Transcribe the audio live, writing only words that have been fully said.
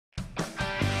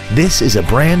This is a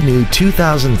brand new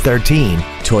 2013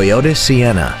 Toyota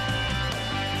Sienna.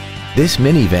 This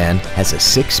minivan has a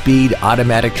 6-speed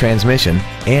automatic transmission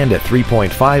and a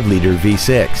 3.5-liter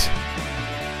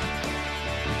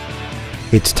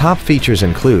V6. Its top features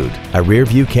include a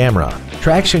rear-view camera,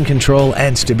 traction control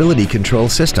and stability control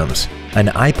systems, an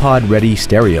iPod-ready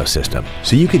stereo system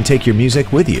so you can take your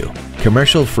music with you,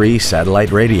 commercial-free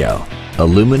satellite radio,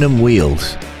 aluminum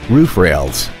wheels, roof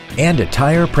rails, and a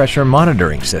tire pressure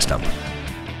monitoring system.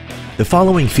 The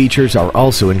following features are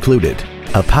also included: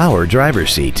 a power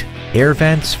driver's seat, air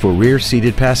vents for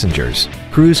rear-seated passengers,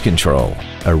 cruise control,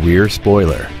 a rear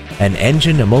spoiler, an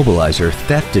engine immobilizer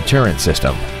theft deterrent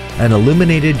system, an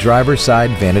illuminated driver's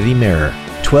side vanity mirror,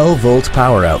 12-volt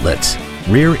power outlets,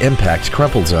 rear impact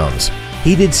crumple zones,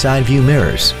 heated side view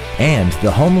mirrors, and the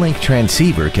HomeLink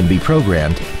transceiver can be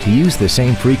programmed to use the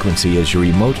same frequency as your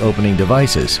remote opening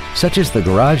devices, such as the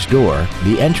garage door,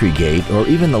 the entry gate, or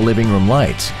even the living room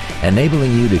lights,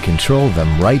 enabling you to control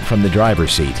them right from the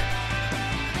driver's seat.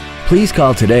 Please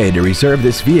call today to reserve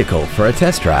this vehicle for a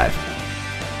test drive.